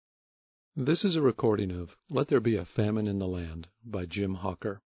This is a recording of Let There Be a Famine in the Land by Jim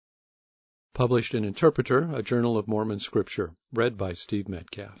Hawker. Published in Interpreter, a Journal of Mormon Scripture, read by Steve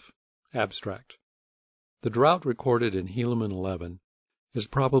Metcalf. Abstract. The drought recorded in Helaman 11 is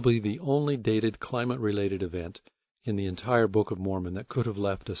probably the only dated climate-related event in the entire Book of Mormon that could have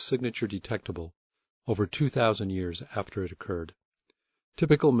left a signature detectable over 2,000 years after it occurred.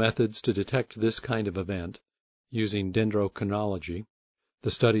 Typical methods to detect this kind of event, using dendrochronology, the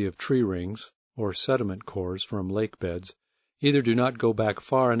study of tree rings, or sediment cores from lake beds, either do not go back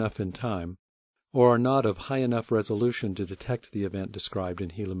far enough in time, or are not of high enough resolution to detect the event described in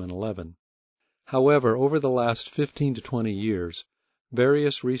Helaman 11. However, over the last 15 to 20 years,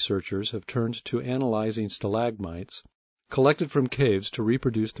 various researchers have turned to analyzing stalagmites collected from caves to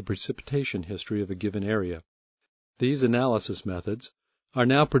reproduce the precipitation history of a given area. These analysis methods are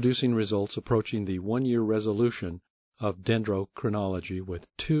now producing results approaching the one-year resolution of dendrochronology with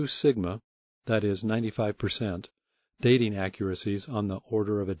 2 sigma, that is 95%, dating accuracies on the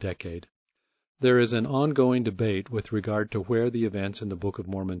order of a decade. There is an ongoing debate with regard to where the events in the Book of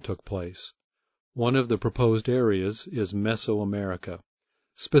Mormon took place. One of the proposed areas is Mesoamerica,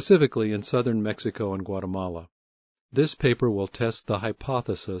 specifically in southern Mexico and Guatemala. This paper will test the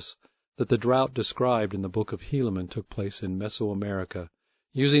hypothesis that the drought described in the Book of Helaman took place in Mesoamerica,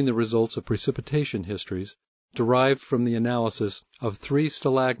 using the results of precipitation histories derived from the analysis of 3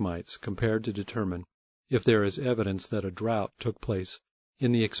 stalagmites compared to determine if there is evidence that a drought took place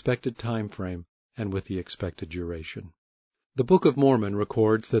in the expected time frame and with the expected duration. The Book of Mormon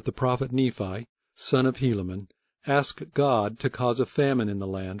records that the prophet Nephi, son of Helaman, asked God to cause a famine in the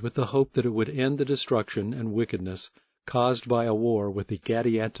land with the hope that it would end the destruction and wickedness caused by a war with the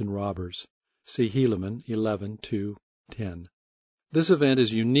Gadianton robbers. See Helaman 11:2-10. This event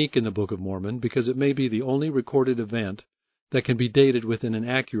is unique in the Book of Mormon because it may be the only recorded event that can be dated within an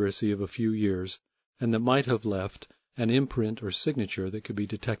accuracy of a few years, and that might have left an imprint or signature that could be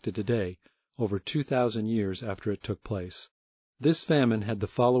detected today, over 2,000 years after it took place. This famine had the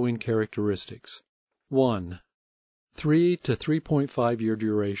following characteristics. 1. 3 to 3.5 year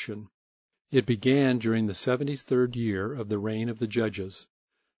duration. It began during the 73rd year of the reign of the judges,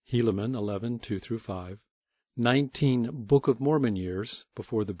 Helaman 11:2-5. 19 Book of Mormon years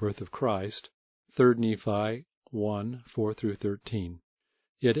before the birth of Christ, 3 Nephi 1:4-13.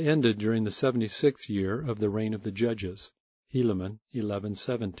 It ended during the 76th year of the reign of the judges, Helaman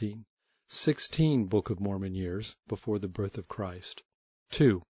 11:17. 16 Book of Mormon years before the birth of Christ.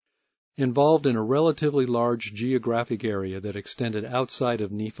 2. Involved in a relatively large geographic area that extended outside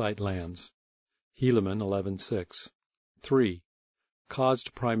of Nephite lands, Helaman 11:6. 3.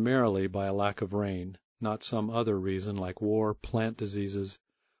 Caused primarily by a lack of rain, not some other reason like war, plant diseases,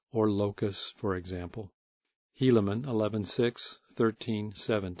 or locusts, for example. Helaman 11:6, 13,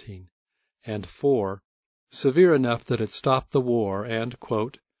 17. And 4. Severe enough that it stopped the war and,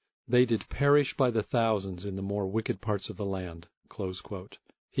 quote, they did perish by the thousands in the more wicked parts of the land, close quote.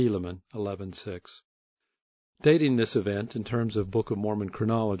 Helaman 11:6. Dating this event in terms of Book of Mormon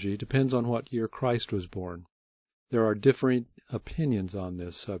chronology depends on what year Christ was born. There are differing opinions on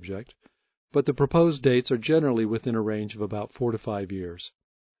this subject, but the proposed dates are generally within a range of about 4 to 5 years.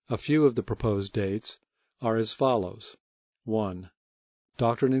 A few of the proposed dates are as follows. 1.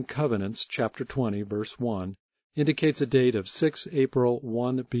 Doctrine and Covenants, chapter 20, verse 1, indicates a date of 6 April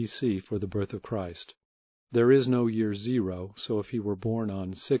 1 B.C. for the birth of Christ. There is no year 0, so if he were born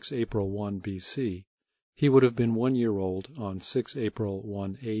on 6 April 1 B.C., he would have been 1 year old on 6 April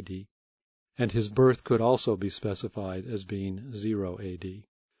 1 A.D., and his birth could also be specified as being 0 A.D.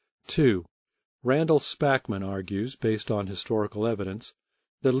 2. Randall Spackman argues, based on historical evidence,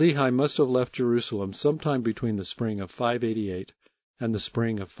 that Lehi must have left Jerusalem sometime between the spring of 588 and the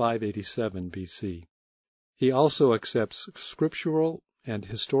spring of 587 B.C. He also accepts scriptural and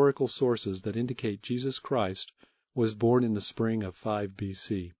historical sources that indicate Jesus Christ was born in the spring of 5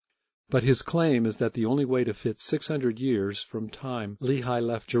 B.C. But his claim is that the only way to fit 600 years from time Lehi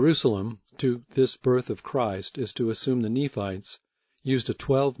left Jerusalem to this birth of Christ is to assume the Nephites used a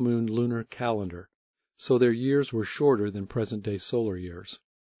 12-moon lunar calendar, so their years were shorter than present-day solar years.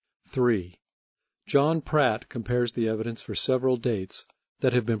 3. John Pratt compares the evidence for several dates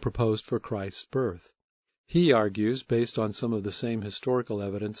that have been proposed for Christ's birth. He argues, based on some of the same historical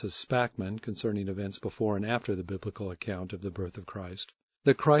evidence as Spackman concerning events before and after the biblical account of the birth of Christ,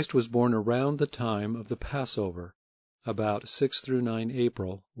 that Christ was born around the time of the Passover, about 6 through 9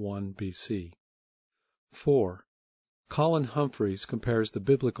 April 1 B.C. 4. Colin Humphreys compares the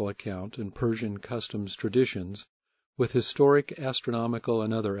biblical account and Persian customs traditions with historic, astronomical,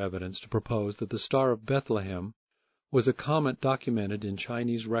 and other evidence to propose that the Star of Bethlehem was a comet documented in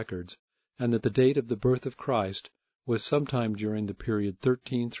Chinese records and that the date of the birth of Christ was sometime during the period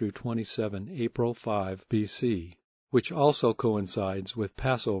 13 through 27 April 5 BC, which also coincides with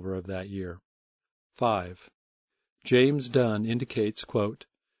Passover of that year. 5. James Dunn indicates, quote,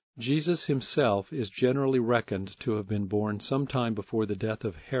 Jesus himself is generally reckoned to have been born sometime before the death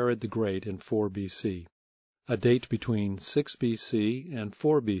of Herod the Great in 4 B.C. A date between 6 B.C. and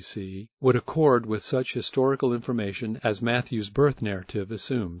 4 B.C. would accord with such historical information as Matthew's birth narrative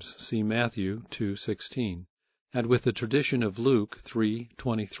assumes, see Matthew 2:16, and with the tradition of Luke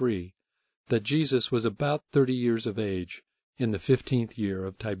 3:23, that Jesus was about 30 years of age in the 15th year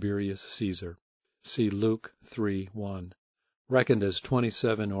of Tiberius Caesar, see Luke 3:1. Reckoned as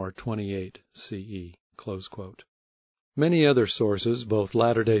 27 or 28 CE. Close quote. Many other sources, both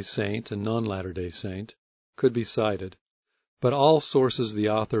Latter-day Saint and non-Latter-day Saint, could be cited, but all sources the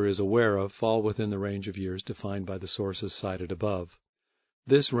author is aware of fall within the range of years defined by the sources cited above.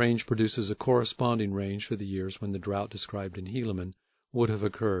 This range produces a corresponding range for the years when the drought described in Helaman would have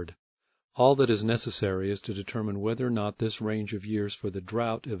occurred. All that is necessary is to determine whether or not this range of years for the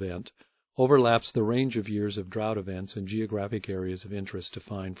drought event overlaps the range of years of drought events in geographic areas of interest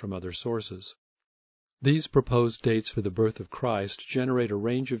defined from other sources. These proposed dates for the birth of Christ generate a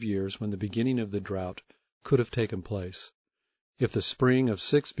range of years when the beginning of the drought could have taken place. If the spring of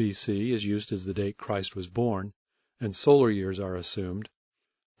 6 B.C. is used as the date Christ was born, and solar years are assumed,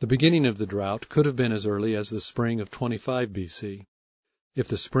 the beginning of the drought could have been as early as the spring of 25 B.C. If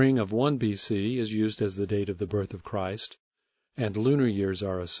the spring of 1 B.C. is used as the date of the birth of Christ, and lunar years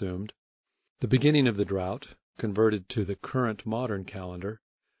are assumed, the beginning of the drought, converted to the current modern calendar,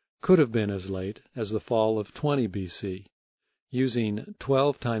 could have been as late as the fall of 20 B.C., using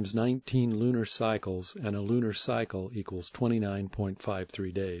 12 times 19 lunar cycles, and a lunar cycle equals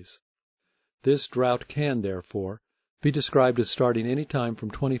 29.53 days. This drought can, therefore, be described as starting any time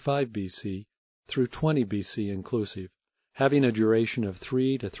from 25 B.C. through 20 B.C. inclusive, having a duration of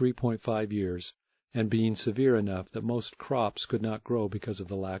 3 to 3.5 years, and being severe enough that most crops could not grow because of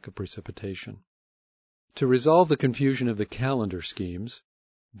the lack of precipitation. To resolve the confusion of the calendar schemes,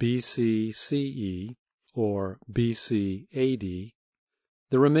 BC CE or BC AD,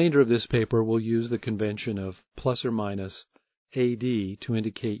 the remainder of this paper will use the convention of plus or minus AD to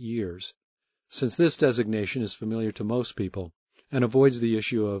indicate years, since this designation is familiar to most people and avoids the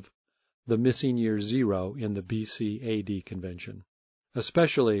issue of the missing year 0 in the BC AD convention,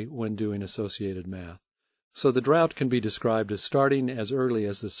 especially when doing associated math. So the drought can be described as starting as early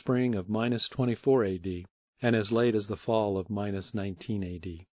as the spring of minus 24 AD and as late as the fall of minus 19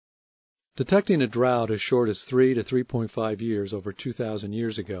 AD. Detecting a drought as short as 3 to 3.5 years over 2,000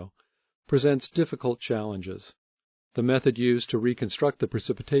 years ago presents difficult challenges. The method used to reconstruct the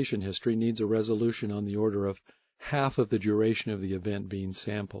precipitation history needs a resolution on the order of half of the duration of the event being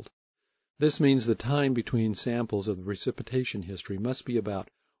sampled. This means the time between samples of the precipitation history must be about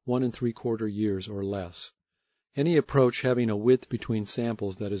 1 3/4 years or less. Any approach having a width between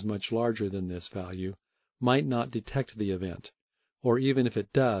samples that is much larger than this value might not detect the event, or even if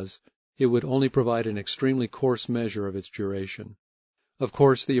it does, it would only provide an extremely coarse measure of its duration. Of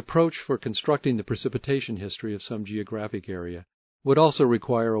course, the approach for constructing the precipitation history of some geographic area would also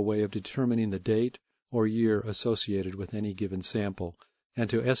require a way of determining the date or year associated with any given sample, and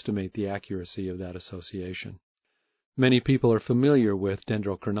to estimate the accuracy of that association. Many people are familiar with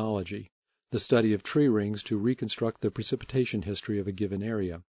dendrochronology, the study of tree rings to reconstruct the precipitation history of a given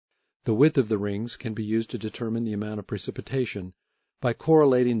area. The width of the rings can be used to determine the amount of precipitation by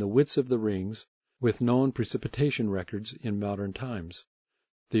correlating the widths of the rings with known precipitation records in modern times.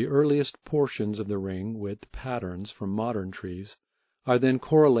 The earliest portions of the ring width patterns from modern trees are then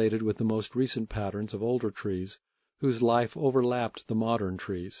correlated with the most recent patterns of older trees whose life overlapped the modern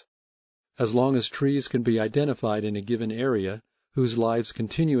trees. As long as trees can be identified in a given area whose lives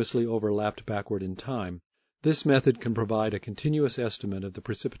continuously overlapped backward in time, this method can provide a continuous estimate of the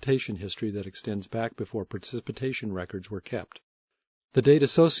precipitation history that extends back before precipitation records were kept. The date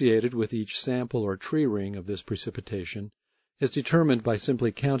associated with each sample or tree ring of this precipitation is determined by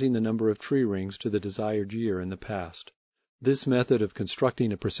simply counting the number of tree rings to the desired year in the past. This method of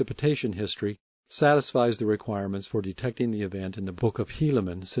constructing a precipitation history satisfies the requirements for detecting the event in the Book of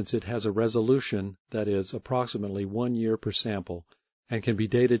Helaman, since it has a resolution that is approximately 1 year per sample and can be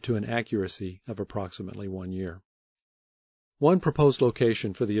dated to an accuracy of approximately 1 year. One proposed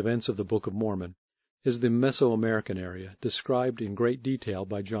location for the events of the Book of Mormon is the Mesoamerican area, described in great detail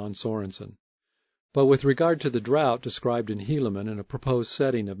by John Sorensen. But with regard to the drought described in Helaman and a proposed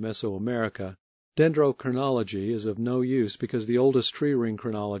setting of Mesoamerica, dendrochronology is of no use because the oldest tree ring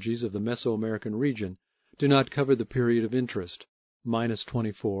chronologies of the Mesoamerican region do not cover the period of interest. minus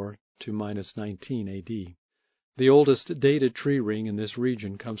 24 to minus 19 AD. The oldest dated tree ring in this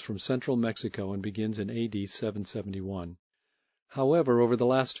region comes from central Mexico and begins in AD 771. However, over the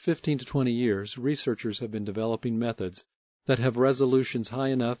last 15 to 20 years, researchers have been developing methods that have resolutions high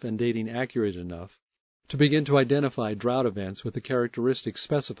enough and dating accurate enough to begin to identify drought events with the characteristics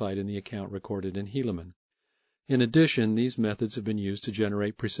specified in the account recorded in Helaman. In addition, these methods have been used to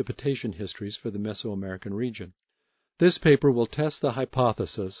generate precipitation histories for the Mesoamerican region. This paper will test the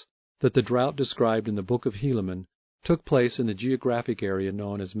hypothesis that the drought described in the Book of Helaman took place in the geographic area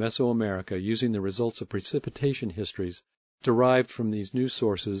known as Mesoamerica using the results of precipitation histories derived from these new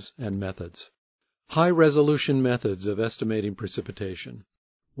sources and methods. High-resolution methods of estimating precipitation.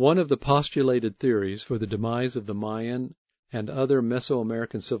 One of the postulated theories for the demise of the Mayan and other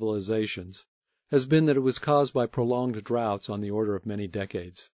Mesoamerican civilizations has been that it was caused by prolonged droughts on the order of many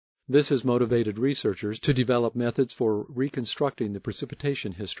decades. This has motivated researchers to develop methods for reconstructing the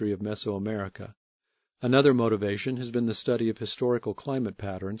precipitation history of Mesoamerica. Another motivation has been the study of historical climate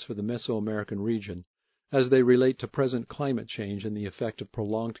patterns for the Mesoamerican region as they relate to present climate change and the effect of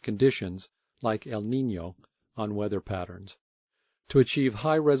prolonged conditions like El Niño on weather patterns. To achieve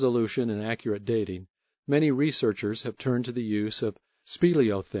high resolution and accurate dating, many researchers have turned to the use of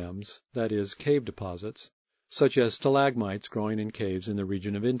speleothems, that is, cave deposits, such as stalagmites growing in caves in the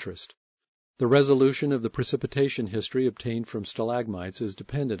region of interest. The resolution of the precipitation history obtained from stalagmites is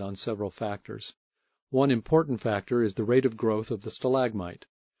dependent on several factors. One important factor is the rate of growth of the stalagmite.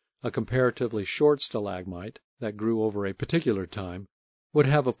 A comparatively short stalagmite that grew over a particular time would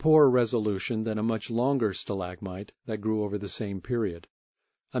have a poorer resolution than a much longer stalagmite that grew over the same period.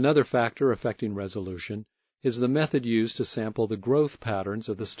 Another factor affecting resolution is the method used to sample the growth patterns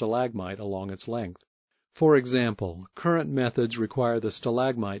of the stalagmite along its length. For example, current methods require the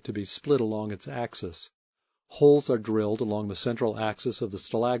stalagmite to be split along its axis. Holes are drilled along the central axis of the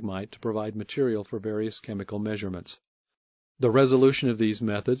stalagmite to provide material for various chemical measurements. The resolution of these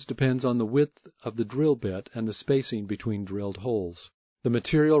methods depends on the width of the drill bit and the spacing between drilled holes. The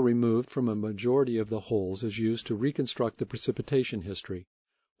material removed from a majority of the holes is used to reconstruct the precipitation history,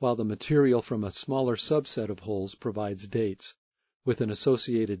 while the material from a smaller subset of holes provides dates, with an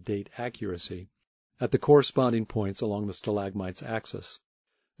associated date accuracy, at the corresponding points along the stalagmite's axis.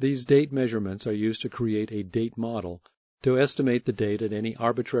 These date measurements are used to create a date model to estimate the date at any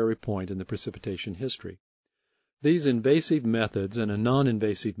arbitrary point in the precipitation history. These invasive methods and a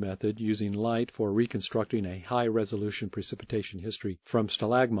non-invasive method using light for reconstructing a high-resolution precipitation history from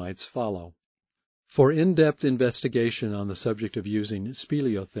stalagmites follow. For in-depth investigation on the subject of using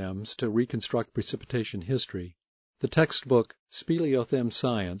speleothems to reconstruct precipitation history, the textbook Speleothem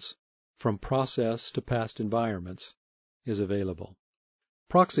Science, From Process to Past Environments, is available.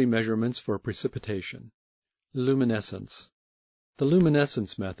 Proxy measurements for precipitation. Luminescence. The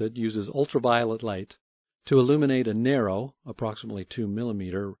luminescence method uses ultraviolet light to illuminate a narrow, approximately 2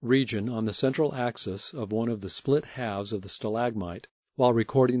 mm, region on the central axis of one of the split halves of the stalagmite while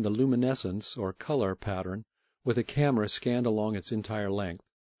recording the luminescence or color pattern with a camera scanned along its entire length.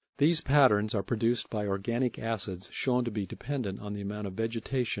 These patterns are produced by organic acids shown to be dependent on the amount of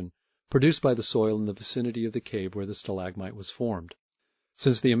vegetation produced by the soil in the vicinity of the cave where the stalagmite was formed.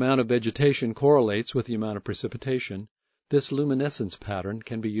 Since the amount of vegetation correlates with the amount of precipitation, this luminescence pattern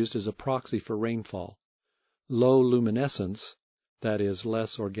can be used as a proxy for rainfall. Low luminescence, that is,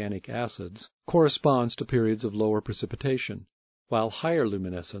 less organic acids, corresponds to periods of lower precipitation, while higher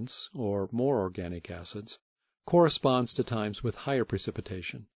luminescence, or more organic acids, corresponds to times with higher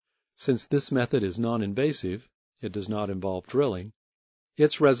precipitation. Since this method is non-invasive, it does not involve drilling,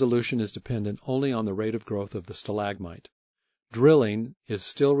 its resolution is dependent only on the rate of growth of the stalagmite. Drilling is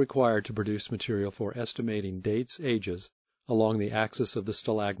still required to produce material for estimating dates, ages, along the axis of the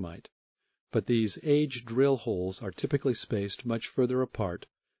stalagmite, but these age drill holes are typically spaced much further apart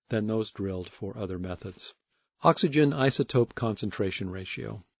than those drilled for other methods. Oxygen isotope concentration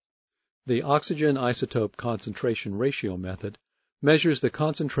ratio. The oxygen isotope concentration ratio method measures the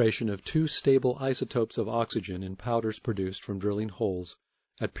concentration of two stable isotopes of oxygen in powders produced from drilling holes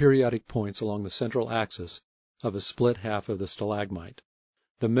at periodic points along the central axis of a split half of the stalagmite.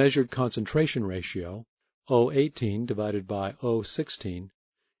 The measured concentration ratio, O18 divided by O16,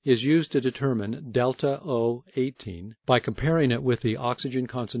 is used to determine delta O18 by comparing it with the oxygen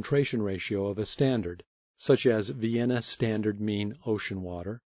concentration ratio of a standard, such as Vienna Standard Mean Ocean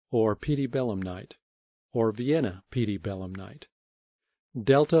Water, or PD belemnite, or Vienna PD belemnite.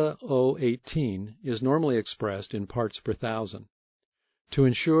 Delta O18 is normally expressed in parts per thousand. To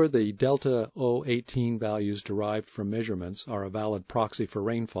ensure the delta O18 values derived from measurements are a valid proxy for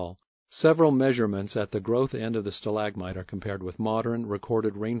rainfall, Several measurements at the growth end of the stalagmite are compared with modern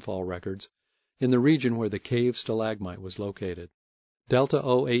recorded rainfall records in the region where the cave stalagmite was located. Delta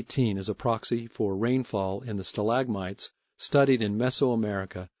O18 is a proxy for rainfall in the stalagmites studied in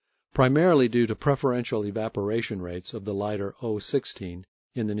Mesoamerica, primarily due to preferential evaporation rates of the lighter O16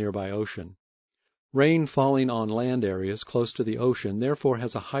 in the nearby ocean. Rain falling on land areas close to the ocean therefore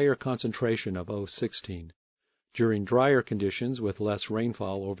has a higher concentration of O16. During drier conditions with less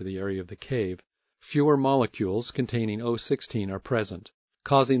rainfall over the area of the cave, fewer molecules containing O16 are present,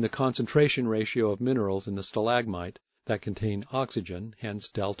 causing the concentration ratio of minerals in the stalagmite that contain oxygen, hence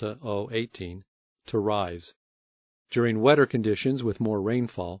delta O18, to rise. During wetter conditions with more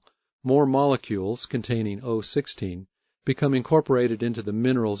rainfall, more molecules containing O16 become incorporated into the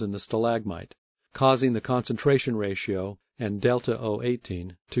minerals in the stalagmite, causing the concentration ratio and delta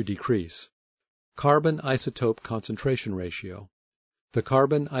O18 to decrease. Carbon isotope concentration ratio. The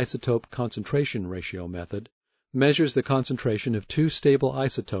carbon isotope concentration ratio method measures the concentration of two stable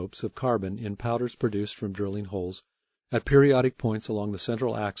isotopes of carbon in powders produced from drilling holes at periodic points along the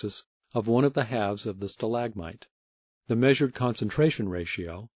central axis of one of the halves of the stalagmite. The measured concentration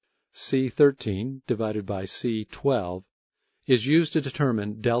ratio, C13 divided by C12, is used to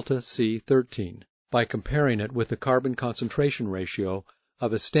determine delta C13 by comparing it with the carbon concentration ratio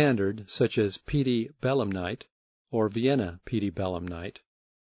of a standard such as PD belemnite or Vienna PD belemnite.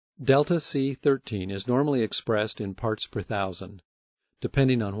 Delta C13 is normally expressed in parts per thousand,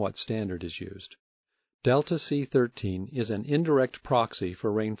 depending on what standard is used. Delta C13 is an indirect proxy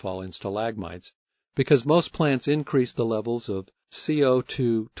for rainfall in stalagmites because most plants increase the levels of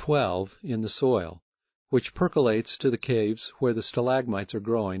CO2-12 in the soil, which percolates to the caves where the stalagmites are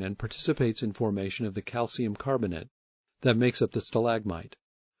growing and participates in formation of the calcium carbonate that makes up the stalagmite.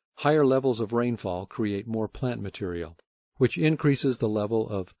 Higher levels of rainfall create more plant material, which increases the level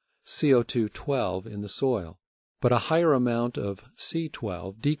of CO2-12 in the soil, but a higher amount of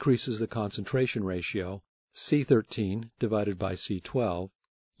C12 decreases the concentration ratio, C13 divided by C12,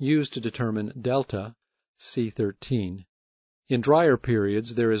 used to determine delta C13. In drier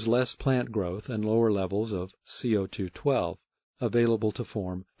periods, there is less plant growth and lower levels of CO2-12 available to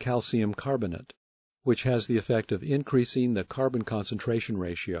form calcium carbonate, which has the effect of increasing the carbon concentration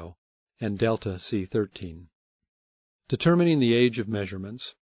ratio and delta C13. Determining the age of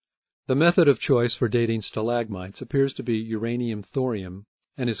measurements. The method of choice for dating stalagmites appears to be uranium-thorium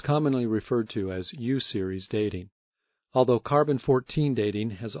and is commonly referred to as U-series dating, although carbon-14 dating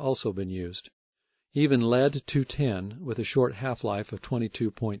has also been used. Even lead-210, with a short half-life of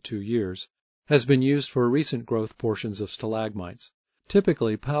 22.2 years, has been used for recent growth portions of stalagmites.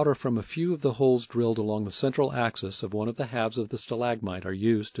 Typically, powder from a few of the holes drilled along the central axis of one of the halves of the stalagmite are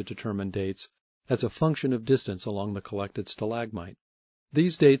used to determine dates as a function of distance along the collected stalagmite.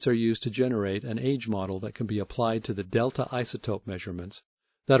 These dates are used to generate an age model that can be applied to the delta isotope measurements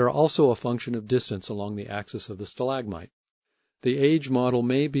that are also a function of distance along the axis of the stalagmite. The age model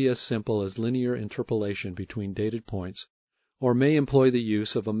may be as simple as linear interpolation between dated points, or may employ the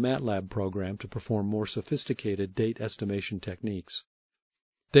use of a MATLAB program to perform more sophisticated date estimation techniques.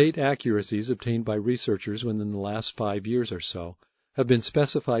 Date accuracies obtained by researchers within the last 5 years or so have been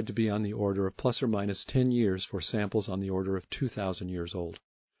specified to be on the order of plus or minus 10 years for samples on the order of 2,000 years old.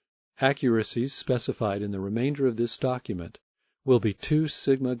 Accuracies specified in the remainder of this document will be 2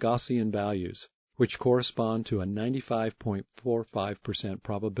 sigma Gaussian values, which correspond to a 95.45%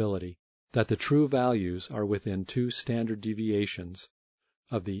 probability that the true values are within 2 standard deviations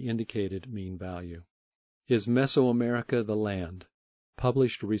of the indicated mean value. Is Mesoamerica the land?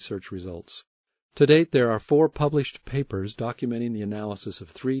 Published research results. To date, there are 4 published papers documenting the analysis of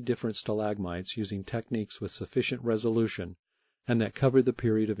 3 different stalagmites using techniques with sufficient resolution and that covered the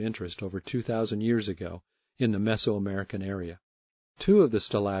period of interest over 2,000 years ago in the Mesoamerican area. 2 of the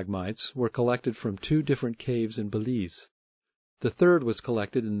stalagmites were collected from 2 different caves in Belize. The third was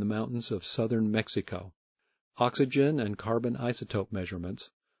collected in the mountains of southern Mexico. Oxygen and carbon isotope measurements,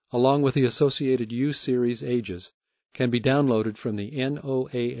 along with the associated U-series ages, can be downloaded from the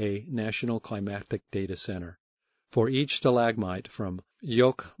NOAA National Climatic Data Center for each stalagmite from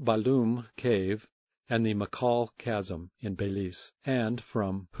Yoc Balum Cave and the Macal Chasm in Belize, and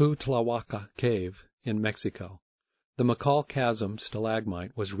from Huitlahuaca Cave in Mexico. The Macal Chasm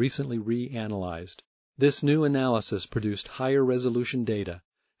stalagmite was recently reanalyzed. This new analysis produced higher resolution data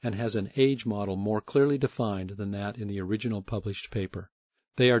and has an age model more clearly defined than that in the original published paper.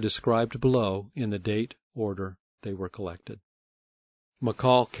 They are described below in the date order they were collected.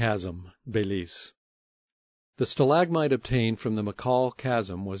 Macal Chasm, Belize. The stalagmite obtained from the Macal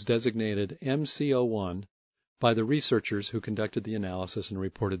Chasm was designated MC01 by the researchers who conducted the analysis and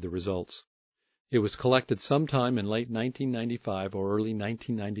reported the results. It was collected sometime in late 1995 or early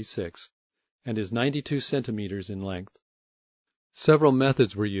 1996 and is 92 centimeters in length. Several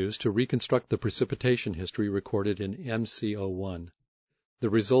methods were used to reconstruct the precipitation history recorded in MC01. The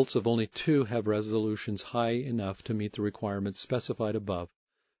results of only two have resolutions high enough to meet the requirements specified above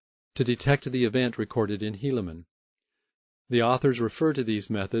to detect the event recorded in Helaman. The authors refer to these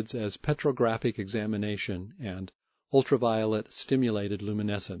methods as petrographic examination and ultraviolet stimulated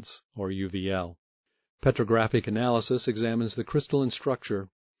luminescence, or UVL. Petrographic analysis examines the crystalline structure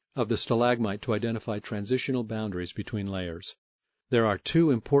of the stalagmite to identify transitional boundaries between layers. There are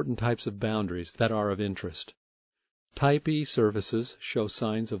two important types of boundaries that are of interest. Type E surfaces show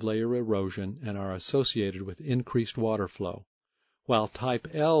signs of layer erosion and are associated with increased water flow, while Type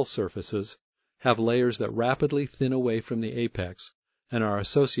L surfaces have layers that rapidly thin away from the apex and are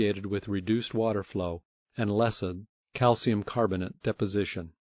associated with reduced water flow and lessened calcium carbonate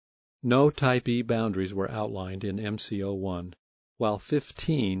deposition. No Type E boundaries were outlined in MC01, while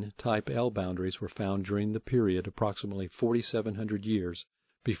 15 Type L boundaries were found during the period approximately 4,700 years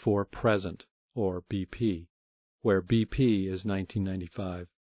before present, or BP, where BP is 1995.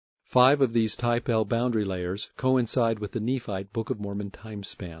 5 of these Type L boundary layers coincide with the Nephite Book of Mormon time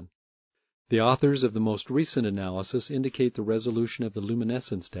span. The authors of the most recent analysis indicate the resolution of the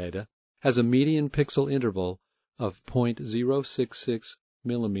luminescence data has a median pixel interval of 0.066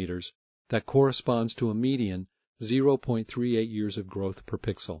 millimeters that corresponds to a median 0.38 years of growth per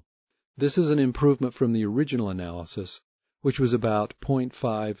pixel. This is an improvement from the original analysis, which was about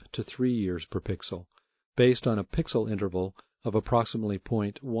 0.5 to 3 years per pixel, based on a pixel interval of approximately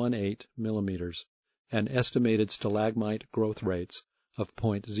 0.18 millimeters and estimated stalagmite growth rates of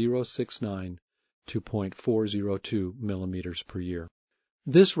 0.069 to 0.402 millimeters per year.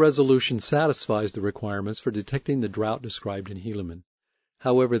 This resolution satisfies the requirements for detecting the drought described in Helaman.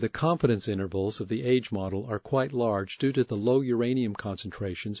 However, the confidence intervals of the age model are quite large due to the low uranium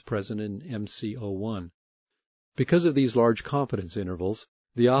concentrations present in MC01. Because of these large confidence intervals,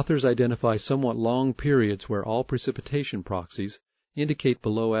 the authors identify somewhat long periods where all precipitation proxies indicate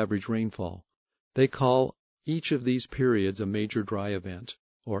below average rainfall. They call each of these periods a major dry event,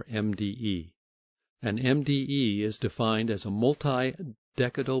 or MDE. An MDE is defined as a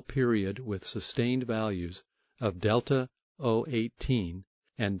multi-decadal period with sustained values of delta O18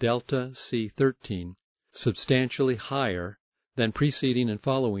 and delta C13 substantially higher than preceding and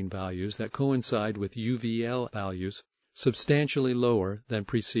following values that coincide with UVL values substantially lower than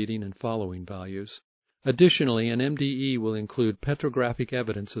preceding and following values. Additionally, an MDE will include petrographic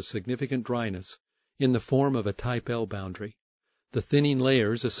evidence of significant dryness in the form of a Type L boundary. The thinning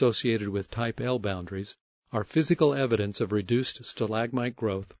layers associated with Type L boundaries are physical evidence of reduced stalagmite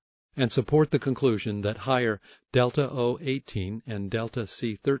growth and support the conclusion that higher delta O18 and delta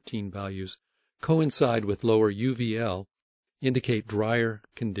C13 values coincide with lower UVL, indicate drier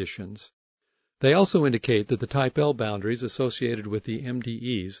conditions. They also indicate that the Type L boundaries associated with the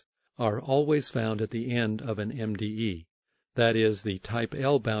MDEs are always found at the end of an MDE. That is, the Type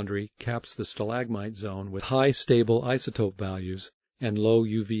L boundary caps the stalagmite zone with high stable isotope values and low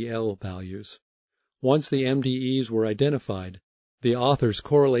UVL values. Once the MDEs were identified, the authors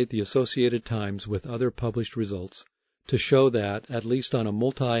correlate the associated times with other published results to show that, at least on a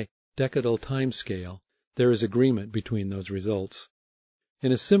multi-decadal time scale, there is agreement between those results.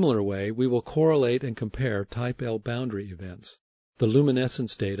 In a similar way, we will correlate and compare Type L boundary events, the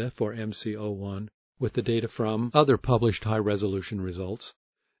luminescence data for MC01, with the data from other published high-resolution results,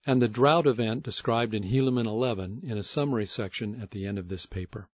 and the drought event described in Helaman 11 in a summary section at the end of this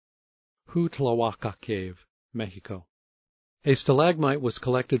paper. Huitlahuaca Cave, Mexico. A stalagmite was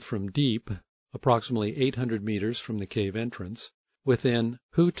collected from deep, approximately 800 meters from the cave entrance, within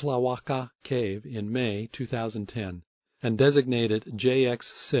Huitlahuaca Cave in May 2010, and designated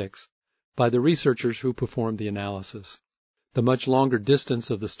JX6 by the researchers who performed the analysis. The much longer distance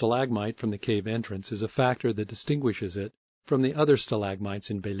of the stalagmite from the cave entrance is a factor that distinguishes it from the other stalagmites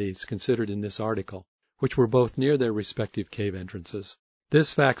in Belize considered in this article, which were both near their respective cave entrances.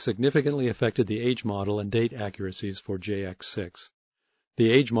 This fact significantly affected the age model and date accuracies for JX6. The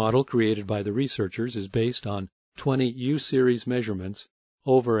age model created by the researchers is based on 20 U-series measurements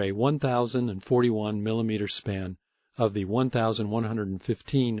over a 1,041 millimeter span of the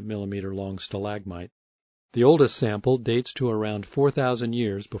 1,115 millimeter long stalagmite. The oldest sample dates to around 4,000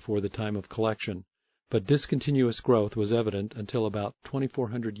 years before the time of collection, but discontinuous growth was evident until about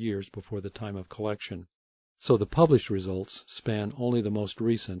 2,400 years before the time of collection, so the published results span only the most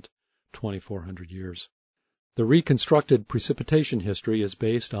recent 2,400 years. The reconstructed precipitation history is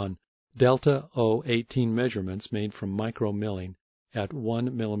based on delta O18 measurements made from micromilling at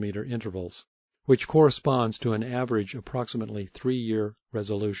 1 millimeter intervals, which corresponds to an average approximately 3-year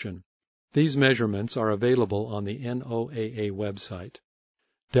resolution. These measurements are available on the NOAA website.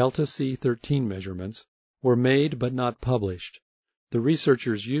 Delta C13 measurements were made but not published. The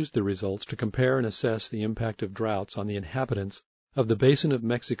researchers used the results to compare and assess the impact of droughts on the inhabitants of the Basin of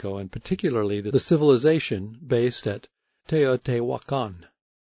Mexico and particularly the civilization based at Teotihuacan.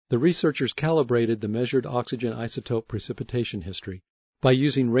 The researchers calibrated the measured oxygen isotope precipitation history by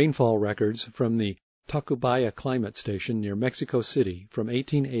using rainfall records from the Tacubaya Climate Station near Mexico City from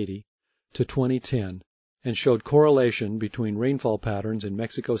 1880 to 2010 and showed correlation between rainfall patterns in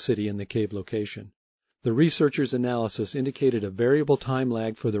Mexico City and the cave location. The researchers' analysis indicated a variable time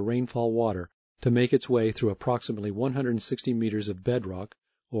lag for the rainfall water to make its way through approximately 160 meters of bedrock,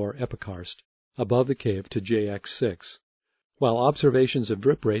 or epikarst, above the cave to JX6, while observations of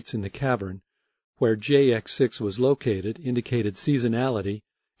drip rates in the cavern, where JX6 was located, indicated seasonality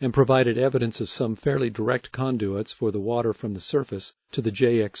and provided evidence of some fairly direct conduits for the water from the surface to the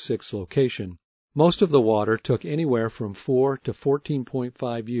JX6 location. Most of the water took anywhere from 4 to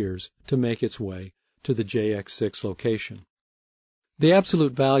 14.5 years to make its way to the JX6 location. The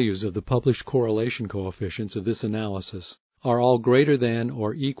absolute values of the published correlation coefficients of this analysis are all greater than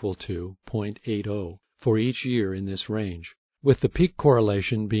or equal to 0.80 for each year in this range, with the peak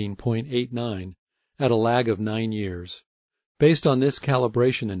correlation being 0.89 at a lag of 9 years. Based on this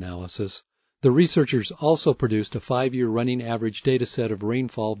calibration analysis, the researchers also produced a 5-year running average data set of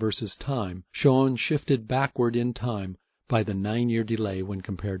rainfall versus time, shown shifted backward in time by the 9-year delay when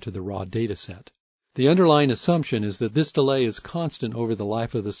compared to the raw data set. The underlying assumption is that this delay is constant over the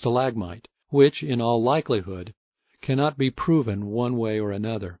life of the stalagmite, which, in all likelihood, cannot be proven one way or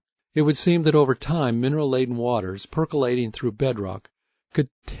another. It would seem that over time, mineral-laden waters percolating through bedrock could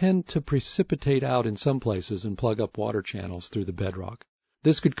tend to precipitate out in some places and plug up water channels through the bedrock.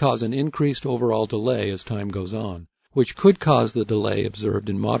 This could cause an increased overall delay as time goes on, which could cause the delay observed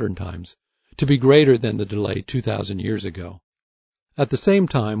in modern times to be greater than the delay 2,000 years ago. At the same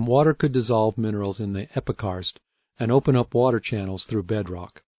time, water could dissolve minerals in the epikarst and open up water channels through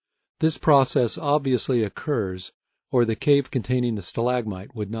bedrock. This process obviously occurs, or the cave containing the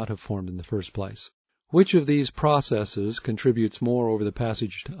stalagmite would not have formed in the first place. Which of these processes contributes more over the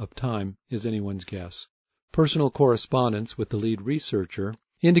passage of time is anyone's guess. Personal correspondence with the lead researcher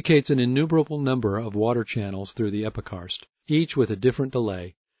indicates an innumerable number of water channels through the epikarst, each with a different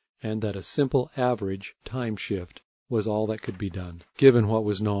delay, and that a simple average time shift was all that could be done, given what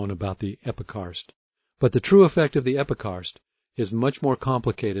was known about the epikarst. But the true effect of the epikarst is much more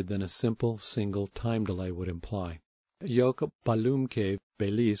complicated than a simple single time delay would imply. Yoke Balloum Cave,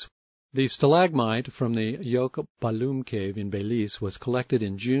 Belize. The stalagmite from the Yoke Balloum Cave in Belize was collected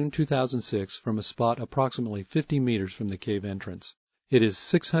in June 2006 from a spot approximately 50 meters from the cave entrance. It is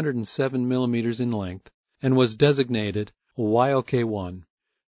 607 millimeters in length and was designated YOK1.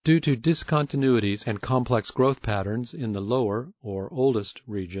 Due to discontinuities and complex growth patterns in the lower, or oldest,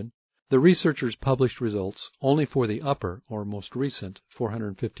 region, the researchers published results only for the upper, or most recent,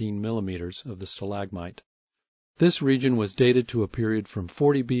 415 millimeters of the stalagmite. This region was dated to a period from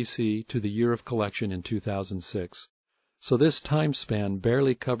 40 BC to the year of collection in 2006, so this time span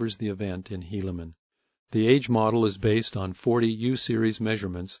barely covers the event in Helaman. The age model is based on 40 U-series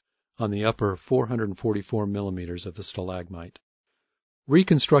measurements on the upper 444 millimeters of the stalagmite.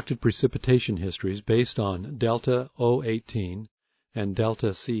 Reconstructed precipitation histories based on delta O18 and delta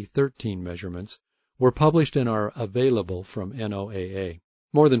C13 measurements were published and are available from NOAA.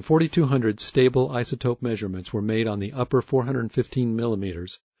 More than 4,200 stable isotope measurements were made on the upper 415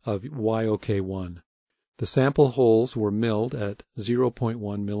 millimeters of YOK1. The sample holes were milled at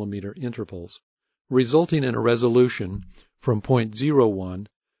 0.1 millimeter intervals, resulting in a resolution from 0.01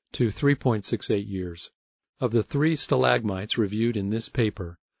 to 3.68 years. Of the 3 stalagmites reviewed in this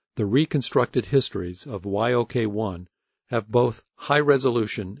paper, the reconstructed histories of YOK1 have both high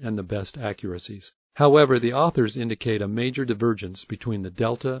resolution and the best accuracies. However, the authors indicate a major divergence between the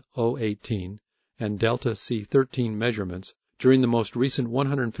delta O18 and delta C13 measurements during the most recent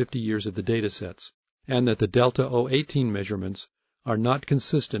 150 years of the datasets, and that the delta O18 measurements are not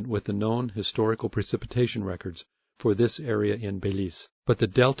consistent with the known historical precipitation records for this area in Belize, but the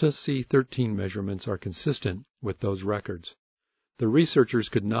delta C13 measurements are consistent with those records. The researchers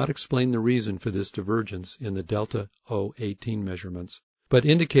could not explain the reason for this divergence in the delta O18 measurements, but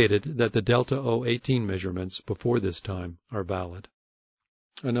indicated that the delta O18 measurements before this time are valid.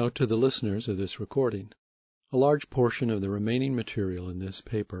 A note to the listeners of this recording. A large portion of the remaining material in this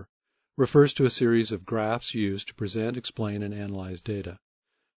paper refers to a series of graphs used to present, explain, and analyze data.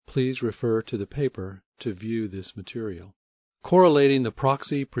 Please refer to the paper to view this material. Correlating the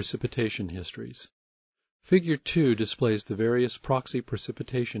proxy precipitation histories. Figure 2 displays the various proxy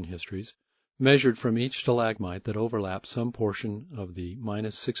precipitation histories measured from each stalagmite that overlaps some portion of the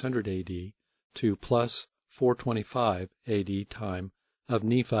minus 600 AD to plus 425 AD time of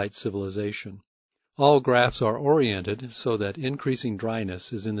Nephite civilization. All graphs are oriented so that increasing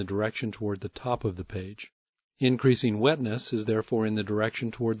dryness is in the direction toward the top of the page. Increasing wetness is therefore in the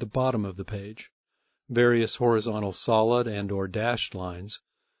direction toward the bottom of the page. Various horizontal solid and/or dashed lines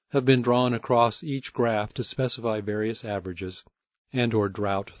have been drawn across each graph to specify various averages and/or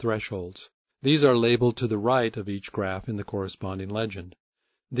drought thresholds. These are labeled to the right of each graph in the corresponding legend.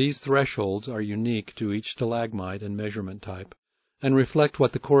 These thresholds are unique to each stalagmite and measurement type, and reflect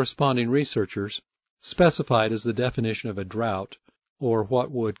what the corresponding researchers specified as the definition of a drought, or what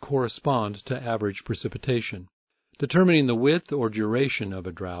would correspond to average precipitation. Determining the width or duration of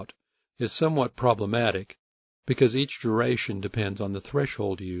a drought is somewhat problematic because each duration depends on the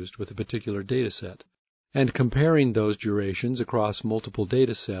threshold used with a particular dataset, and comparing those durations across multiple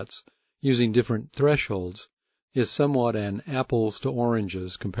datasets using different thresholds is somewhat an apples to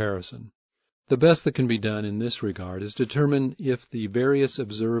oranges comparison. The best that can be done in this regard is determine if the various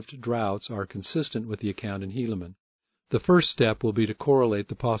observed droughts are consistent with the account in Helaman. The first step will be to correlate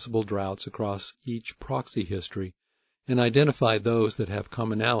the possible droughts across each proxy history and identify those that have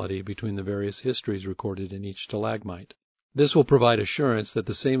commonality between the various histories recorded in each stalagmite. This will provide assurance that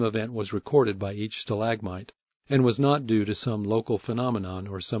the same event was recorded by each stalagmite and was not due to some local phenomenon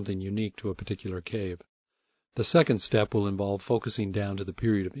or something unique to a particular cave. The second step will involve focusing down to the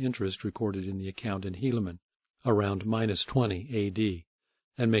period of interest recorded in the account in Helaman, around minus 20 AD,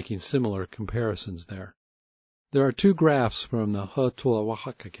 and making similar comparisons there. There are two graphs from the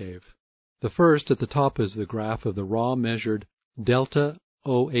Huitzilopochtli cave. The first at the top is the graph of the raw measured delta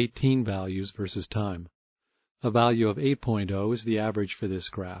 018 values versus time. A value of 8.0 is the average for this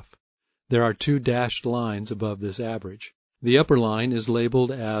graph. There are two dashed lines above this average. The upper line is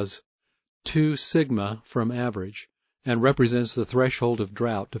labeled as 2 sigma from average and represents the threshold of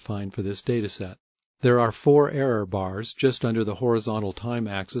drought defined for this dataset. There are 4 error bars just under the horizontal time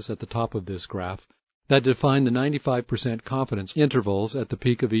axis at the top of this graph that define the 95% confidence intervals at the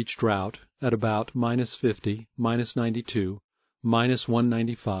peak of each drought at about minus 50, minus 92, minus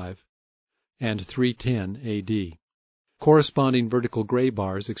 195, and 310 AD. Corresponding vertical gray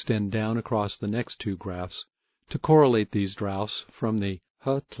bars extend down across the next two graphs to correlate these droughts from the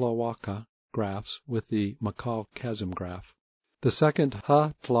Huitzilopochtli graphs with the Makal chasm graph. The second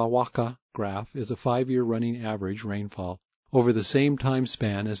Huitzilopochtli graph is a 5-year running average rainfall over the same time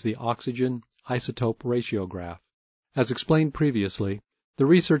span as the oxygen isotope ratio graph. As explained previously, the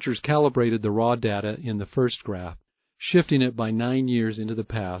researchers calibrated the raw data in the first graph, shifting it by 9 years into the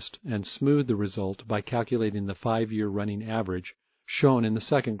past, and smoothed the result by calculating the 5-year running average shown in the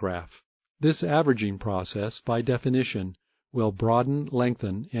second graph. This averaging process, by definition, will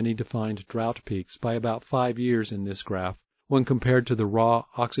lengthen any defined drought peaks by about 5 years in this graph when compared to the raw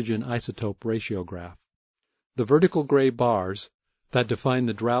oxygen isotope ratio graph. The vertical gray bars that define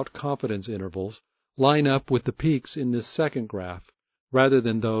the drought confidence intervals line up with the peaks in this second graph, rather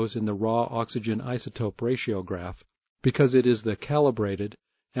than those in the raw oxygen isotope ratio graph, because it is the calibrated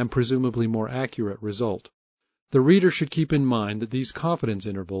and presumably more accurate result. The reader should keep in mind that these confidence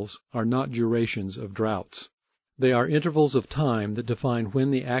intervals are not durations of droughts. They are intervals of time that define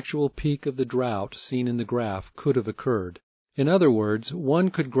when the actual peak of the drought seen in the graph could have occurred. In other words, one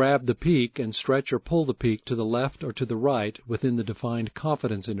could grab the peak and stretch or pull the peak to the left or to the right within the defined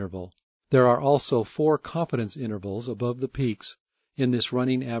confidence interval. There are also 4 confidence intervals above the peaks in this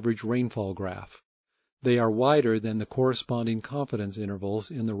running average rainfall graph. They are wider than the corresponding confidence intervals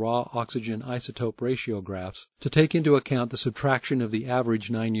in the raw oxygen isotope ratio graphs to take into account the subtraction of the average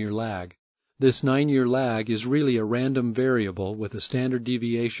 9-year lag. This 9-year lag is really a random variable with a standard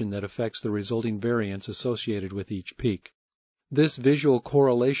deviation that affects the resulting variance associated with each peak. This visual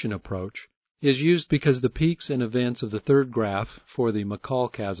correlation approach is used because the peaks and events of the third graph for the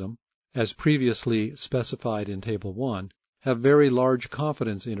Makal chasm, as previously specified in Table 1, have very large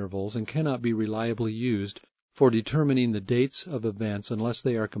confidence intervals and cannot be reliably used for determining the dates of events unless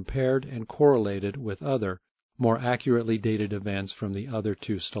they are compared and correlated with other, more accurately dated events from the other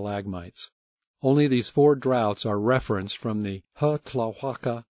 2 stalagmites. Only these 4 droughts are referenced from the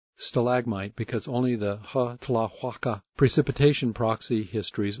Huitzilopochtli stalagmite because only the Huitzilopochtli precipitation proxy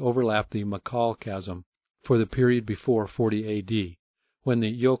histories overlap the Makal chasm for the period before 40 AD, when the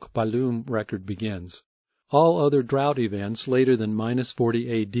Yok-Balum record begins. All other drought events later than minus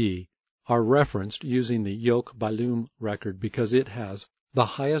 40 AD are referenced using the Yok-Balum record because it has the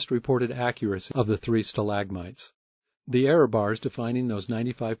highest reported accuracy of the three stalagmites. The error bars defining those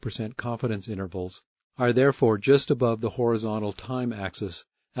 95% confidence intervals are therefore just above the horizontal time axis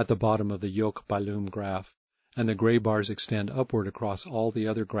at the bottom of the Yoke-Baloum graph, and the gray bars extend upward across all the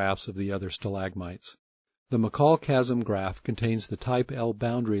other graphs of the other stalagmites. The McCall-Chasm graph contains the type L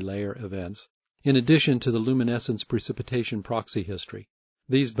boundary layer events, in addition to the luminescence precipitation proxy history.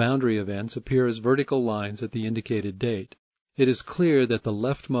 These boundary events appear as vertical lines at the indicated date. It is clear that the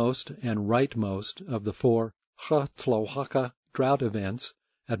leftmost and rightmost of the four Tlahuaca drought events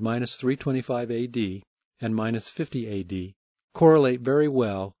at minus 325 AD and minus 50 AD correlate very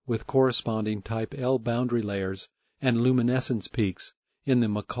well with corresponding type L boundary layers and luminescence peaks in the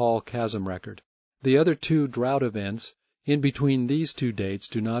McCall-Chasm record. The other two drought events in between these two dates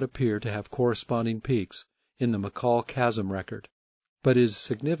do not appear to have corresponding peaks in the McCall-Chasm record, but it is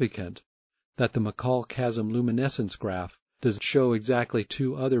significant that the McCall-Chasm luminescence graph does show exactly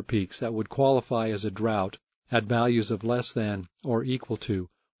two other peaks that would qualify as a drought at values of less than or equal to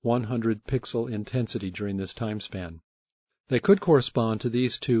 100 pixel intensity during this time span. They could correspond to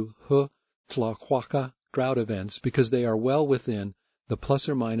these two Tlahuaca drought events because they are well within the plus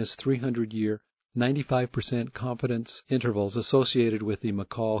or minus 300-year 95% confidence intervals associated with the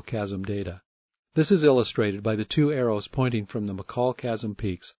McCall-Chasm data. This is illustrated by the two arrows pointing from the McCall-Chasm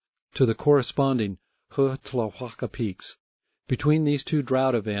peaks to the corresponding Tlahuaca peaks. Between these two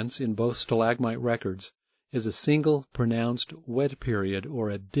drought events in both stalagmite records is a single pronounced wet period or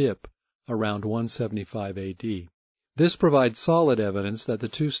a dip around 175 AD. This provides solid evidence that the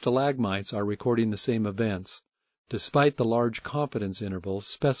two stalagmites are recording the same events, despite the large confidence intervals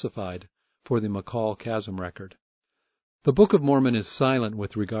specified for the McCall-Chasm record. The Book of Mormon is silent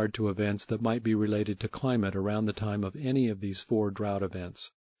with regard to events that might be related to climate around the time of any of these four drought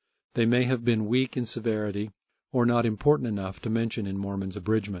events. They may have been weak in severity or not important enough to mention in Mormon's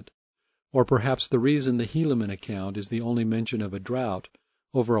abridgment. Or perhaps the reason the Helaman account is the only mention of a drought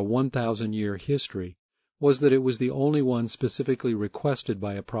over a 1,000-year history was that it was the only one specifically requested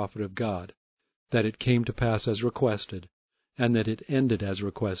by a prophet of God, that it came to pass as requested, and that it ended as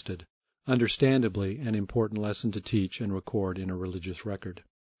requested, understandably an important lesson to teach and record in a religious record.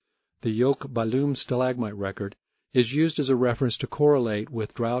 The Yoke-Baloum stalagmite record is used as a reference to correlate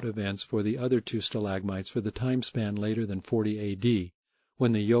with drought events for the other two stalagmites for the time span later than 40 AD,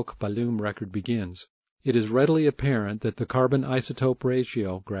 when the Yoke-Baloum record begins. It is readily apparent that the carbon isotope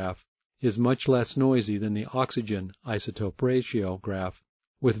ratio graph is much less noisy than the oxygen isotope ratio graph,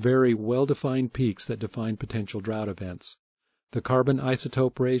 with very well-defined peaks that define potential drought events. The carbon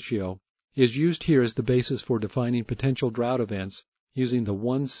isotope ratio is used here as the basis for defining potential drought events using the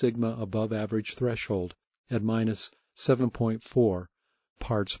 1 sigma above average threshold at minus 7.4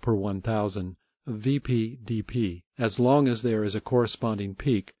 parts per 1,000 VP-DP, as long as there is a corresponding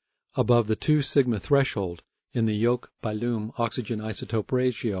peak above the 2 sigma threshold in the Yoke-Baloum oxygen isotope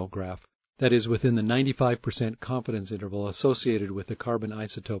ratio graph that is within the 95% confidence interval associated with the carbon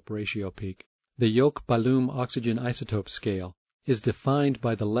isotope ratio peak. The Yoke-Baloum oxygen isotope scale is defined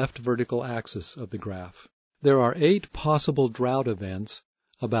by the left vertical axis of the graph. There are 8 possible drought events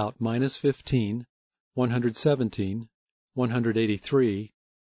about minus 15, 117, 183,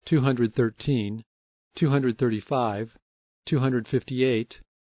 213, 235, 258,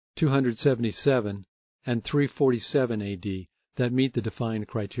 277, and 347 AD that meet the defined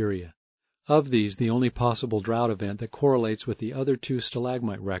criteria. Of these, the only possible drought event that correlates with the other two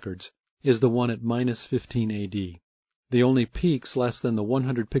stalagmite records is the one at minus 15 AD. The only peaks less than the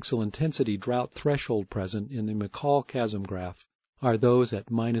 100 pixel intensity drought threshold present in the McCall-Chasm graph are those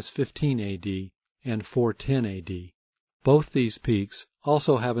at minus 15 AD and 410 AD. Both these peaks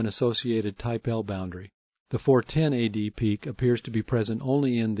also have an associated type L boundary. The 410 AD peak appears to be present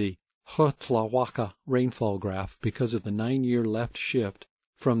only in the Tlahuaca rainfall graph because of the 9-year left shift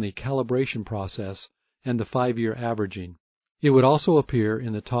from the calibration process and the 5-year averaging. It would also appear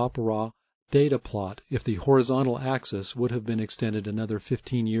in the top raw data plot if the horizontal axis would have been extended another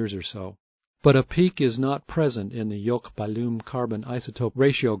 15 years or so. But a peak is not present in the Yoke-Baloum carbon isotope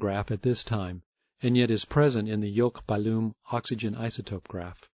ratio graph at this time, and yet is present in the Yoke-Baloum oxygen isotope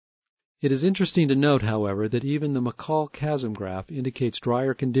graph. It is interesting to note, however, that even the McCall-Chasm graph indicates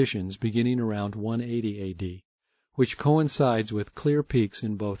drier conditions beginning around 180 AD, which coincides with clear peaks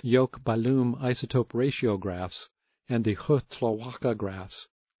in both Yoke-Baloum isotope ratio graphs and the Tlahuaca graphs,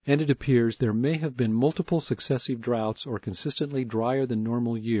 and it appears there may have been multiple successive droughts or consistently drier than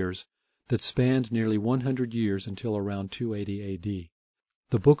normal years that spanned nearly 100 years until around 280 AD.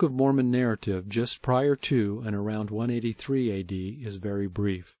 The Book of Mormon narrative just prior to and around 183 AD is very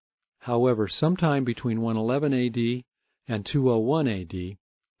brief. However, sometime between 111 AD and 201 AD,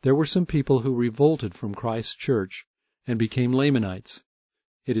 there were some people who revolted from Christ's church and became Lamanites.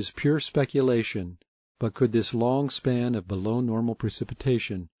 It is pure speculation, but could this long span of below normal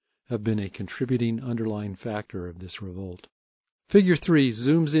precipitation have been a contributing underlying factor of this revolt? Figure 3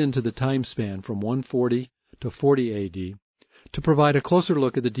 zooms into the time span from 140 to 40 AD to provide a closer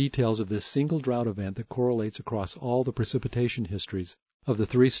look at the details of this single drought event that correlates across all the precipitation histories of the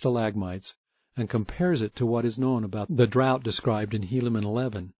three stalagmites and compares it to what is known about the drought described in Helaman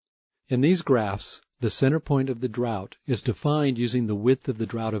 11. In these graphs, the center point of the drought is defined using the width of the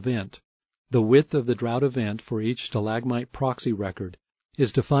drought event. The width of the drought event for each stalagmite proxy record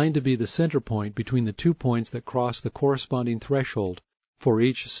is defined to be the center point between the 2 points that cross the corresponding threshold for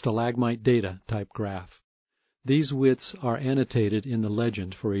each stalagmite data type graph. These widths are annotated in the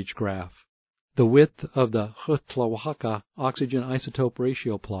legend for each graph. The width of the Huitlahuaca oxygen isotope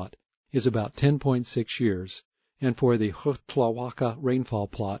ratio plot is about 10.6 years, and for the Huitlahuaca rainfall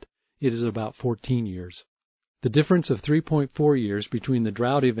plot, it is about 14 years. The difference of 3.4 years between the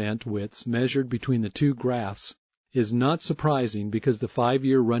drought event widths measured between the two graphs is not surprising because the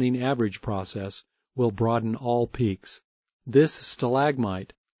 5-year running average process will broaden all peaks. This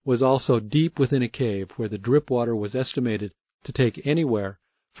stalagmite was also deep within a cave where the drip water was estimated to take anywhere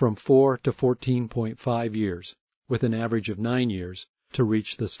from 4 to 14.5 years, with an average of 9 years, to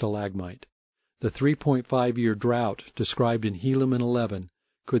reach the stalagmite. The 3.5-year drought described in Helaman 11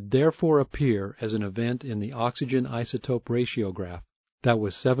 could therefore appear as an event in the oxygen isotope ratio graph that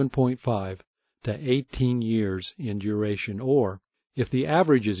was 7.5 to 18 years in duration, or, if the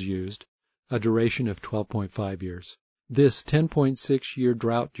average is used, a duration of 12.5 years. This 10.6-year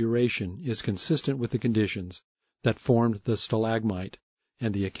drought duration is consistent with the conditions that formed the stalagmite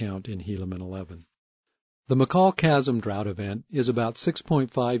and the account in Helaman 11. The McCall Chasm drought event is about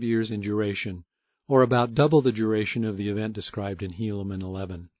 6.5 years in duration, or about double the duration of the event described in Helaman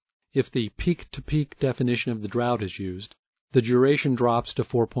 11. If the peak-to-peak definition of the drought is used, the duration drops to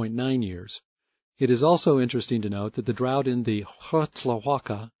 4.9 years. It is also interesting to note that the drought in the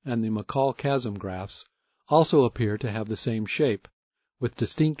Huitlahuaca and the McCall Chasm graphs also appear to have the same shape, with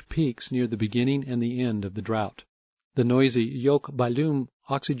distinct peaks near the beginning and the end of the drought. The noisy Yoke-Ballum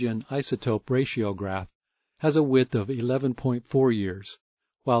oxygen isotope ratio graph has a width of 11.4 years,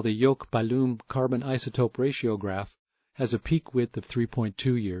 while the Yoke-Ballum carbon isotope ratio graph has a peak width of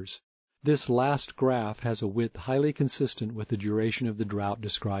 3.2 years. This last graph has a width highly consistent with the duration of the drought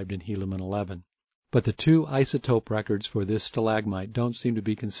described in Helaman 11. But the two isotope records for this stalagmite don't seem to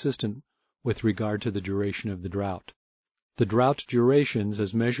be consistent with regard to the duration of the drought. The drought durations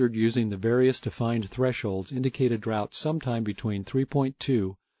as measured using the various defined thresholds indicate a drought sometime between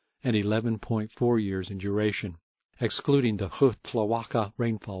 3.2 and 11.4 years in duration, excluding the Huitlahuaca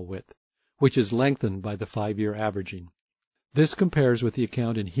rainfall width, which is lengthened by the 5-year averaging. This compares with the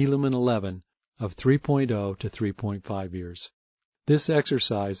account in Helaman 11 of 3.0 to 3.5 years. This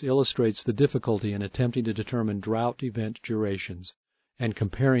exercise illustrates the difficulty in attempting to determine drought event durations and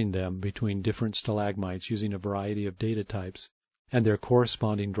comparing them between different stalagmites using a variety of data types and their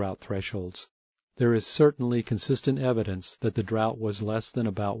corresponding drought thresholds. There is certainly consistent evidence that the drought was less than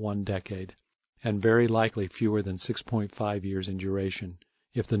about 1 decade, and very likely fewer than 6.5 years in duration,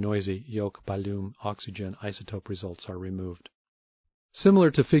 if the noisy Yoke-Ballum oxygen isotope results are removed.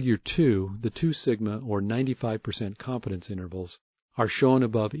 Similar to Figure 2, the 2 sigma or 95% confidence intervals are shown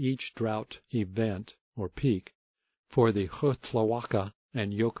above each drought event or peak for the Huitlahuaca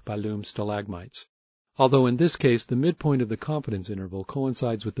and Yoke-Ballum stalagmites, although in this case the midpoint of the confidence interval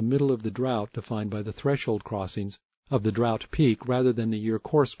coincides with the middle of the drought defined by the threshold crossings of the drought peak rather than the year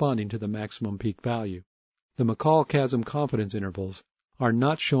corresponding to the maximum peak value. The McCall Chasm confidence intervals are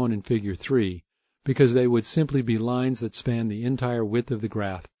not shown in Figure 3 because they would simply be lines that span the entire width of the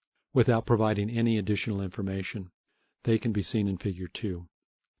graph without providing any additional information. They can be seen in Figure 2.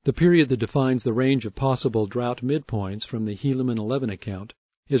 The period that defines the range of possible drought midpoints from the Helaman 11 account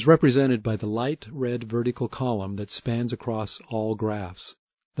is represented by the light red vertical column that spans across all graphs.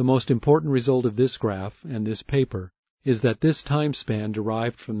 The most important result of this graph and this paper is that this time span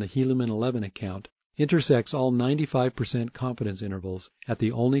derived from the Helaman 11 account intersects all 95% confidence intervals at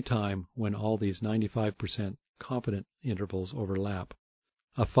the only time when all these 95% confident intervals overlap.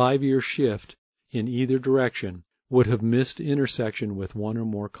 A 5-year shift in either direction would have missed intersection with one or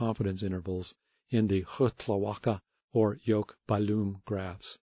more confidence intervals in the Huitlahuaca or Yoke-Ballum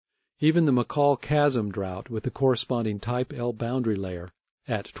graphs. Even the McCall Chasm drought with the corresponding type L boundary layer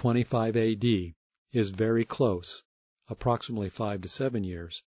at 25 AD is very close, approximately 5 to 7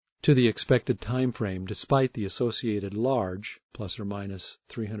 years, to the expected time frame despite the associated large, plus or minus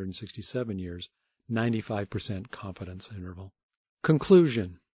 367 years, 95% confidence interval.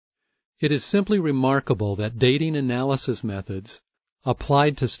 Conclusion. It is simply remarkable that dating analysis methods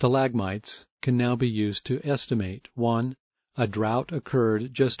applied to stalagmites can now be used to estimate 1. A drought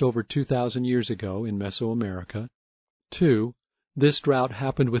occurred just over 2,000 years ago in Mesoamerica. 2. This drought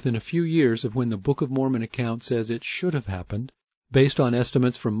happened within a few years of when the Book of Mormon account says it should have happened, based on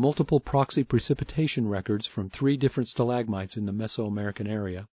estimates from multiple proxy precipitation records from 3 different stalagmites in the Mesoamerican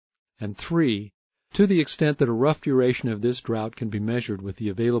area. And 3. To the extent that a rough duration of this drought can be measured with the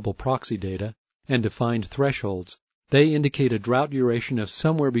available proxy data and defined thresholds, they indicate a drought duration of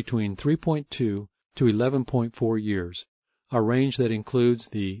somewhere between 3.2 to 11.4 years, a range that includes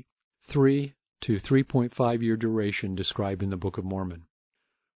the 3 to 3.5 year duration described in the Book of Mormon.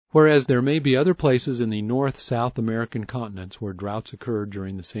 Whereas there may be other places in the North-South American continents where droughts occurred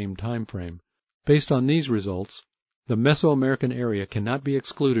during the same time frame, based on these results, the Mesoamerican area cannot be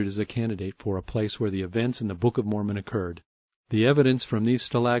excluded as a candidate for a place where the events in the Book of Mormon occurred. The evidence from these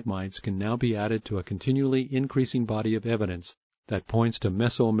stalagmites can now be added to a continually increasing body of evidence that points to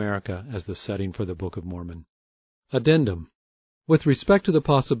Mesoamerica as the setting for the Book of Mormon. Addendum. With respect to the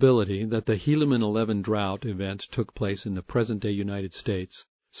possibility that the Helaman 11 drought event took place in the present-day United States,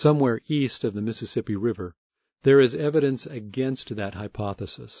 somewhere east of the Mississippi River, there is evidence against that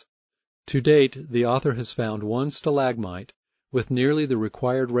hypothesis. To date, the author has found one stalagmite with nearly the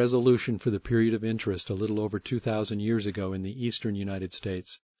required resolution for the period of interest a little over 2,000 years ago in the eastern United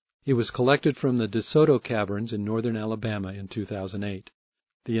States. It was collected from the DeSoto Caverns in northern Alabama in 2008.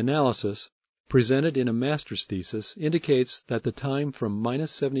 The analysis, presented in a master's thesis, indicates that the time from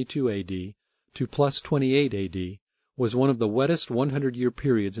minus 72 AD to plus 28 AD was one of the wettest 100-year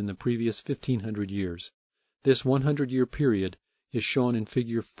periods in the previous 1,500 years. This 100-year period is shown in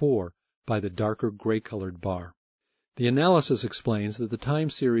Figure 4 by the darker gray-colored bar. The analysis explains that the time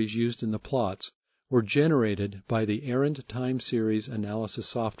series used in the plots were generated by the errant time series analysis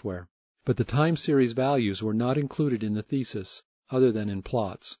software, but the time series values were not included in the thesis, other than in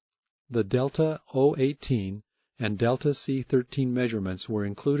plots. The delta O18 and delta C13 measurements were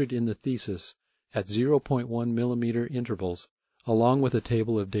included in the thesis at 0.1 millimeter intervals, along with a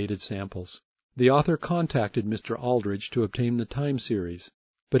table of dated samples. The author contacted Mr. Aldridge to obtain the time series,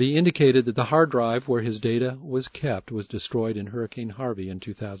 but he indicated that the hard drive where his data was kept was destroyed in Hurricane Harvey in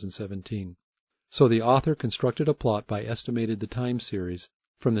 2017. So the author constructed a plot by estimated the time series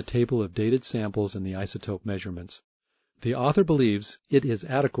from the table of dated samples and the isotope measurements. The author believes it is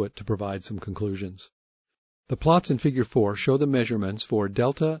adequate to provide some conclusions. The plots in Figure 4 show the measurements for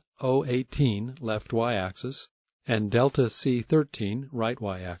delta O18 left y-axis and delta C13 right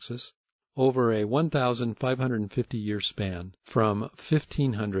y-axis over a 1,550-year span from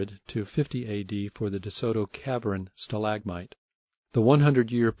 1500 to 50 AD for the DeSoto Cavern stalagmite. The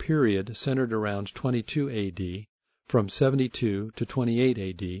 100-year period centered around 22 AD from 72 to 28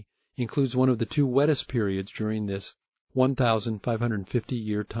 AD includes one of the 2 wettest periods during this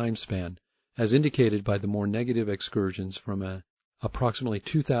 1,550-year time span, as indicated by the more negative excursions from an approximately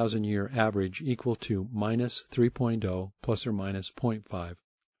 2,000-year average equal to minus 3.0 plus or minus 0.5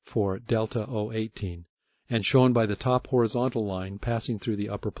 for delta O18, and shown by the top horizontal line passing through the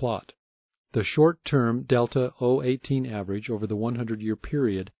upper plot. The short-term delta O18 average over the 100-year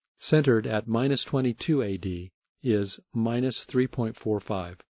period centered at minus 22 AD is minus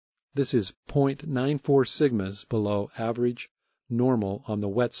 3.45. This is 0.94 sigmas below average normal on the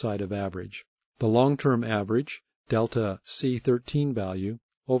wet side of average. The long-term average, delta C13 value,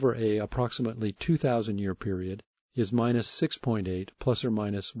 over a approximately 2,000-year period is minus 6.8 plus or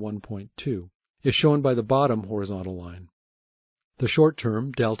minus 1.2, is shown by the bottom horizontal line. The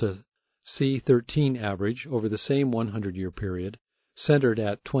short-term delta C13 average over the same 100-year period, centered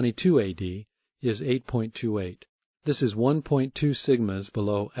at 22 AD, is 8.28. This is 1.2 sigmas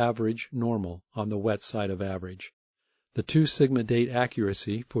below average normal on the wet side of average. The 2 sigma date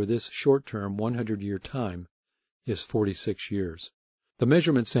accuracy for this short-term 100-year time is 46 years. The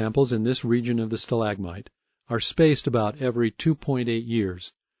measurement samples in this region of the stalagmite are spaced about every 2.8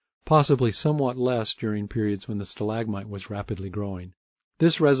 years, possibly somewhat less during periods when the stalagmite was rapidly growing.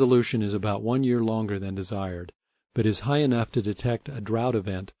 This resolution is about 1 year longer than desired, but is high enough to detect a drought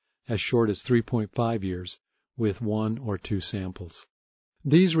event as short as 3.5 years with 1 or 2 samples.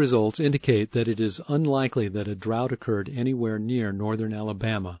 These results indicate that it is unlikely that a drought occurred anywhere near northern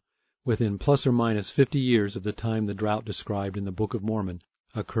Alabama within plus or minus 50 years of the time the drought described in the Book of Mormon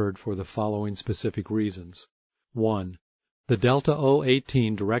occurred for the following specific reasons. 1. The delta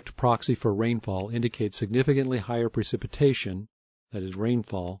O18 direct proxy for rainfall indicates significantly higher precipitation, that is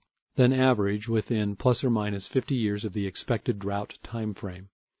rainfall, than average within plus or minus 50 years of the expected drought time frame.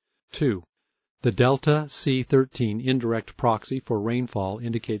 2. The delta C13 indirect proxy for rainfall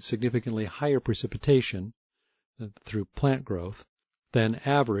indicates significantly higher precipitation through plant growth than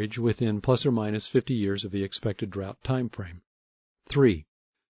average within plus or minus 50 years of the expected drought time frame. 3.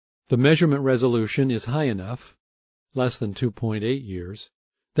 The measurement resolution is high enough, less than 2.8 years,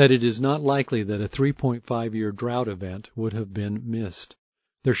 that it is not likely that a 3.5-year drought event would have been missed.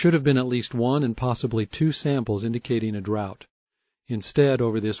 There should have been at least one and possibly two samples indicating a drought. Instead,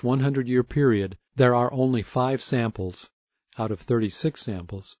 over this 100-year period, there are only 5 samples, out of 36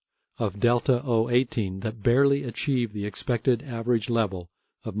 samples, of delta O18 that barely achieve the expected average level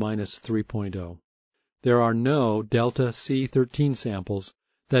of minus 3.0. There are no delta C13 samples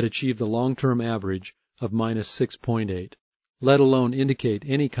that achieve the long-term average of minus 6.8, let alone indicate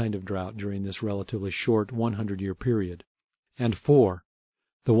any kind of drought during this relatively short 100-year period. And 4.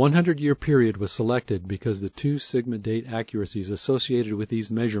 The 100-year period was selected because the 2 sigma date accuracies associated with these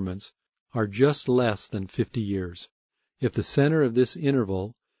measurements are just less than 50 years. If the center of this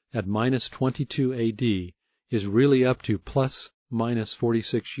interval at minus 22 AD is really up to plus minus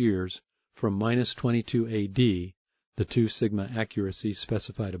 46 years from minus 22 AD, the 2 sigma accuracy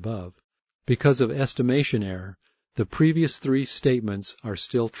specified above, because of estimation error, the previous 3 statements are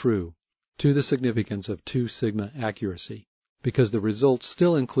still true, to the significance of 2 sigma accuracy, because the results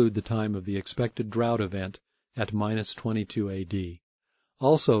still include the time of the expected drought event at minus 22 AD.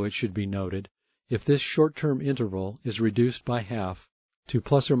 Also, it should be noted, if this short-term interval is reduced by half to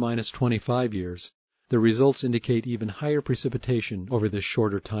plus or minus 25 years, the results indicate even higher precipitation over this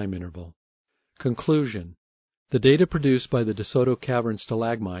shorter time interval. Conclusion. The data produced by the DeSoto Cavern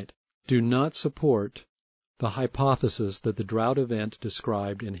stalagmite do not support the hypothesis that the drought event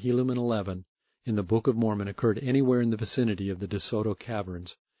described in Helaman 11 in the Book of Mormon occurred anywhere in the vicinity of the DeSoto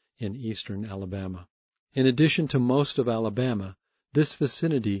Caverns in eastern Alabama. In addition to most of Alabama, this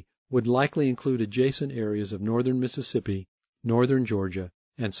vicinity would likely include adjacent areas of northern Mississippi, northern Georgia,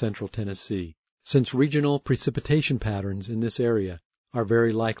 and central Tennessee, since regional precipitation patterns in this area are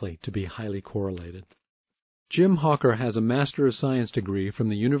very likely to be highly correlated. Jim Hawker has a Master of Science degree from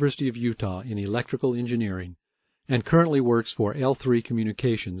the University of Utah in electrical engineering and currently works for L3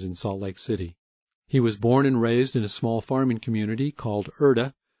 Communications in Salt Lake City. He was born and raised in a small farming community called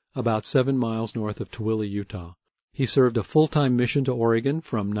Erda, about 7 miles north of Tooele, Utah. He served a full-time mission to Oregon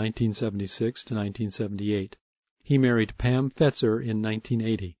from 1976 to 1978. He married Pam Fetzer in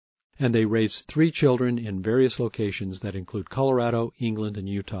 1980, and they raised 3 children in various locations that include Colorado, England, and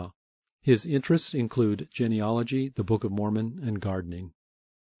Utah. His interests include genealogy, the Book of Mormon, and gardening.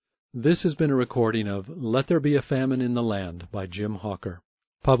 This has been a recording of Let There Be a Famine in the Land by Jim Hawker,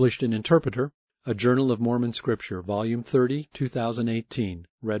 published in Interpreter, a Journal of Mormon Scripture, Volume 30, 2018,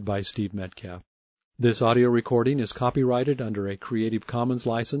 read by Steve Metcalf. This audio recording is copyrighted under a Creative Commons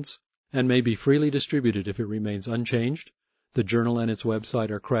license and may be freely distributed if it remains unchanged. The journal and its website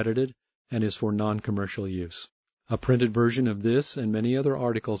are credited and is for non-commercial use. A printed version of this and many other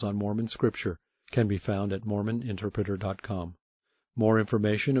articles on Mormon Scripture can be found at mormoninterpreter.com. More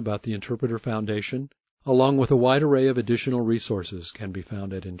information about the Interpreter Foundation, along with a wide array of additional resources, can be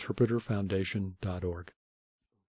found at interpreterfoundation.org.